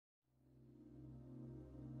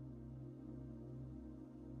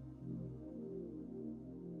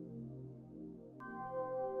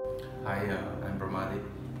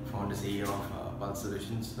founder CEO of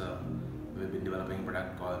PulzSolutions. We've been developing a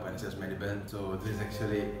product called PulzSolutions Medibel. So this is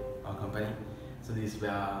actually our company. So this is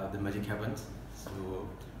where the magic happens. So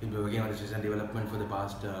we've been working on research and development for the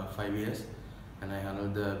past 5 years, and I handle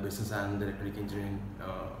the business and the electronic engineering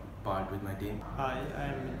part with my team. Hi, I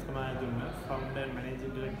am Mitra, founder and managing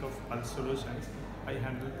director of PulzSolutions. I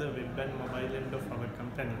handle the web and mobile end of our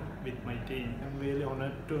company with my team. I'm really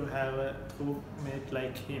honored to have a true mate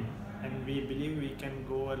like him, and we believe we can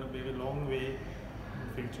go a very long way in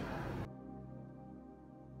the future.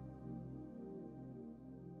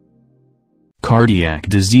 Cardiac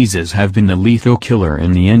diseases have been the lethal killer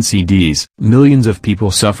in the NCDs. Millions of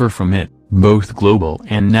people suffer from it. Both global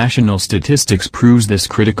and national statistics proves this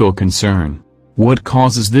critical concern. What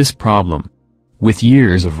causes this problem? With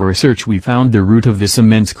years of research we found the root of this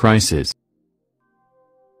immense crisis.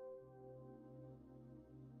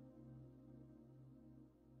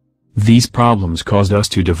 These problems caused us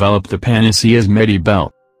to develop the Panacea's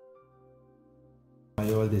Medibel.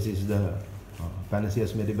 Hi all, this is the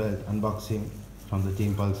Panacea's Medibel unboxing from the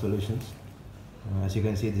team PulzSolutions. As you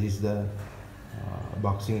can see, this is the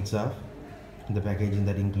boxing itself, the packaging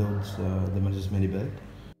that includes the Panacea's Medibel.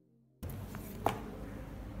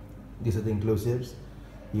 These are the inclusives.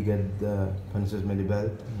 You get the Panacea's Medibel,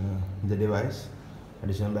 the device,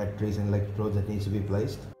 additional batteries and electrodes that needs to be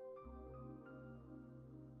placed.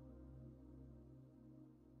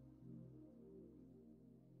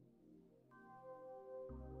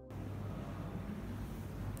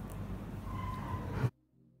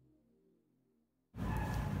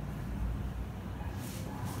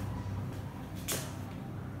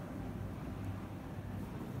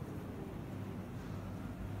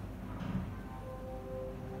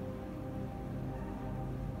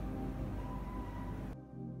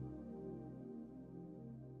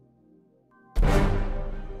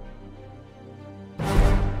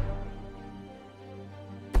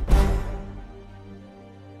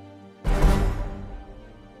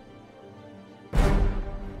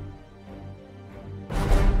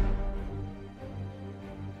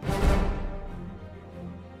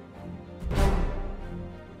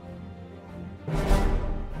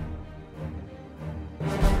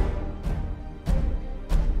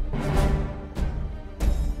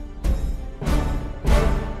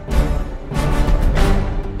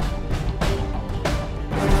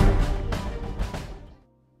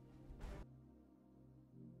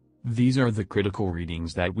 These are the critical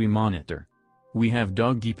readings that we monitor. We have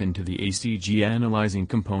dug deep into the ECG analyzing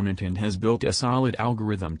component and has built a solid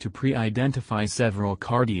algorithm to pre-identify several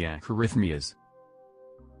cardiac arrhythmias.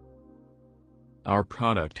 Our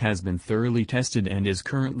product has been thoroughly tested and is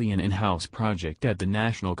currently an in-house project at the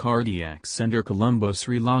National Cardiac Centre, Colombo,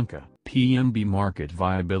 Sri Lanka. PMB market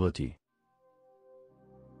viability.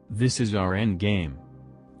 This is our end game.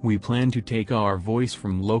 We plan to take our voice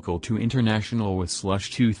from local to international with SLUSH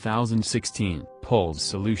 2016.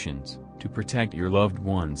 PulzSolutions, to protect your loved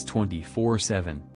ones 24/7.